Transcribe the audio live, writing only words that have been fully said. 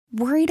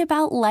Worried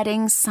about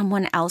letting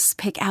someone else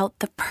pick out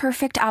the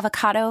perfect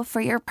avocado for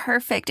your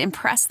perfect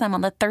impress them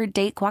on the third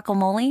date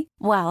guacamole?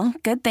 Well,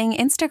 good thing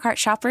Instacart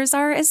shoppers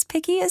are as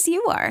picky as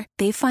you are.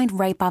 They find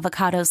ripe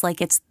avocados like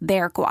it's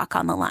their guac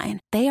on the line.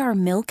 They are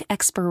milk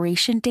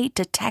expiration date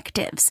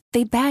detectives.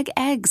 They bag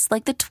eggs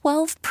like the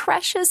 12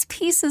 precious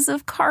pieces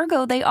of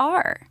cargo they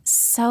are.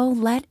 So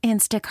let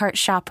Instacart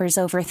shoppers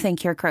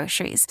overthink your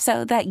groceries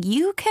so that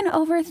you can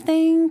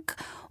overthink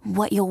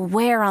what you'll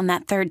wear on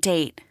that third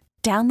date.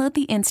 Download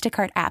the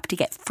Instacart app to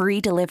get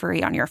free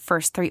delivery on your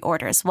first 3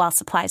 orders while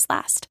supplies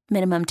last.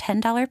 Minimum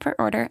 $10 per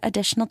order.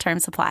 Additional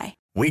terms apply.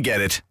 We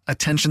get it.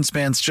 Attention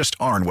spans just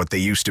aren't what they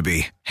used to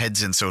be.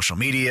 Heads in social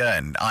media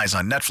and eyes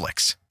on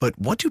Netflix. But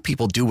what do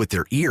people do with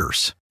their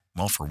ears?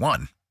 Well, for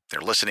one, they're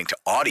listening to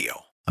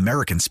audio.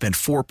 Americans spend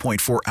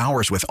 4.4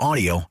 hours with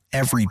audio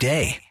every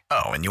day.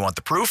 Oh, and you want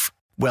the proof?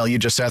 Well, you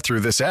just sat through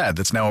this ad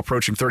that's now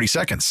approaching 30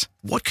 seconds.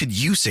 What could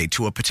you say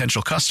to a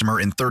potential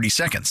customer in 30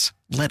 seconds?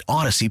 Let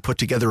Odyssey put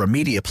together a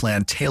media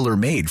plan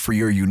tailor-made for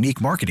your unique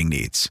marketing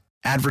needs.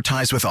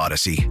 Advertise with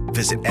Odyssey.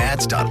 Visit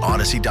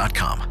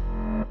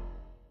ads.odyssey.com.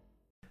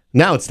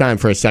 Now it's time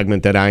for a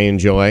segment that I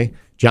enjoy,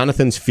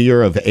 Jonathan's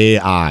fear of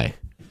AI.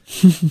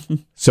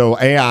 So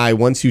AI,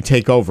 once you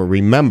take over,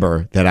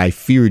 remember that I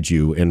feared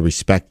you and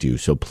respect you,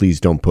 so please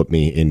don't put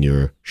me in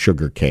your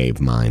sugar cave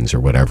mines or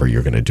whatever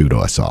you're going to do to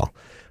us all.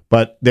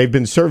 But they've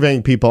been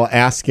surveying people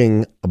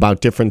asking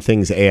about different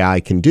things AI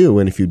can do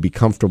and if you'd be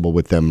comfortable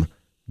with them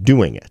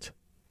doing it.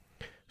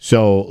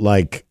 So,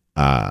 like,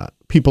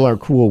 people are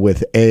cool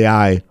with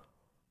AI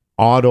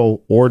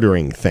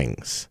auto-ordering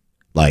things.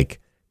 Like,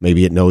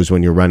 maybe it knows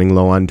when you're running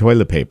low on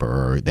toilet paper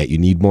or that you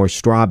need more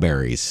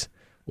strawberries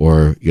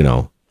or, you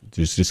know,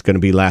 there's just going to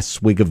be last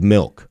swig of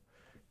milk,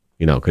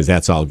 you know, because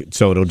that's all.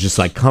 So it'll just,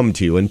 like, come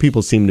to you, and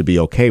people seem to be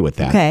okay with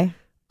that. Okay.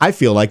 I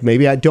feel like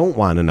maybe I don't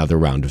want another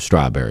round of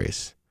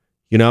strawberries.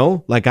 You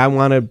know, like I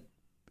want to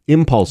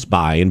impulse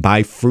buy and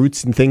buy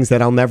fruits and things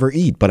that I'll never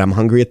eat, but I'm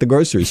hungry at the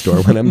grocery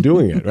store when I'm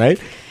doing it, right?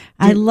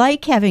 I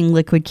like having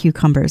liquid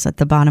cucumbers at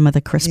the bottom of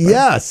the crisper.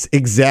 Yes,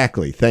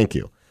 exactly. Thank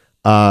you.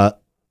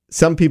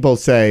 Some people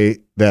say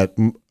that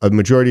a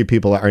majority of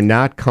people are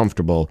not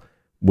comfortable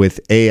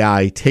with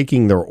AI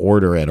taking their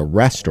order at a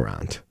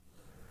restaurant.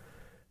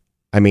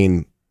 I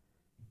mean,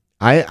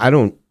 I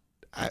don't,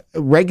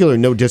 regular,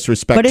 no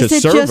disrespect to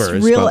servers. But is it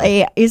just real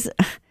AI?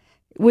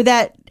 With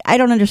that, I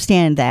don't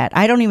understand that.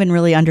 I don't even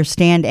really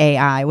understand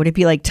AI. Would it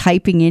be like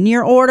typing in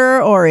your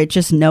order, or it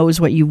just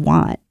knows what you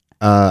want?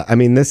 I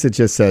mean, it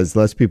just says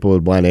less people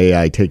would want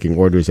AI taking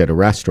orders at a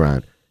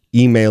restaurant,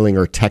 emailing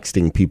or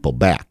texting people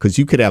back, because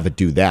you could have it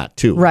do that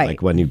too. Right.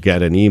 Like when you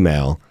get an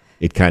email,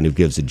 it kind of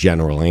gives a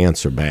general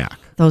answer back.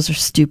 Those are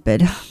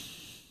stupid.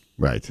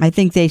 Right. I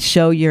think they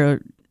show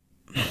your...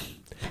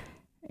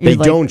 They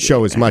don't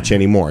show as much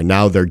anymore.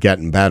 Now they're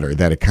getting better.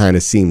 That it kind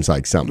of seems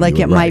like something. Like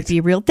it might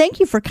be real. Thank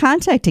you for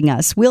contacting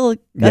us. We'll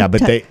but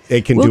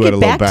they can do it a little better. We'll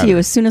get back to you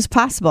as soon as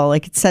possible.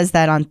 Like it says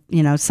that on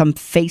some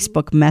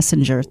Facebook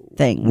Messenger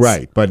things.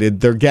 Right, but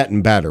they're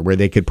getting better where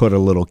they could put a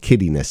little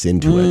kiddiness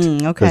into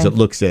it because it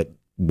looks at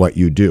what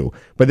you do.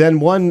 But then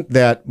one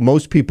that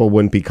most people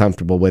wouldn't be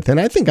comfortable with, and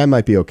I think I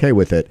might be okay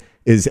with it,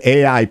 is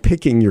AI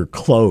picking your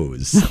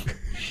clothes.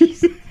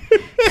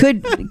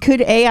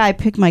 Could AI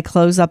pick my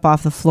clothes up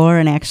off the floor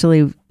and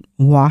actually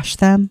wash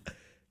them?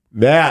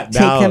 Take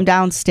them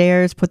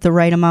downstairs, put the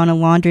right amount of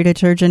laundry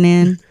detergent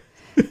in?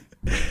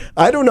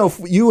 I don't know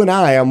if you and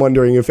I'm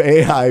wondering if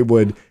AI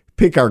would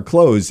pick our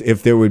clothes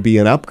if there would be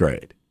an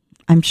upgrade.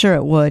 I'm sure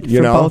it would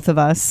for both of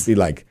us. Be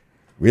like,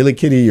 really,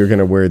 Kitty, you're going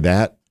to wear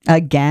that?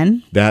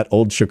 Again? That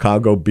old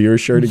Chicago beer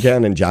shirt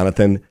again? And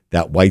Jonathan,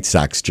 that White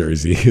Sox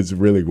jersey is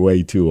really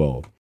way too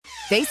old.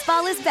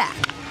 Baseball is back,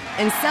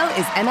 and so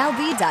is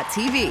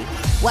MLB.tv.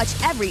 Watch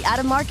every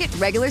out-of-market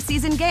regular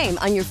season game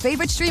on your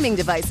favorite streaming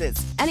devices,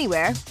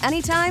 anywhere,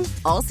 anytime,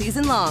 all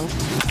season long.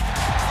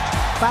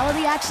 Follow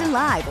the action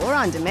live or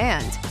on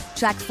demand.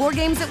 Track 4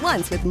 games at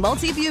once with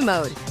multi-view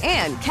mode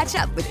and catch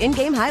up with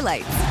in-game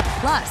highlights.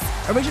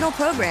 Plus, original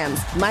programs,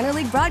 minor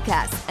league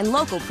broadcasts, and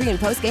local pre- and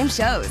post-game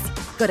shows.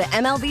 Go to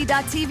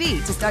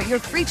MLB.tv to start your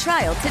free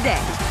trial today.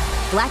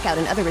 Blackout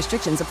and other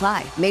restrictions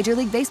apply. Major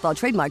League Baseball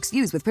trademarks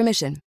used with permission.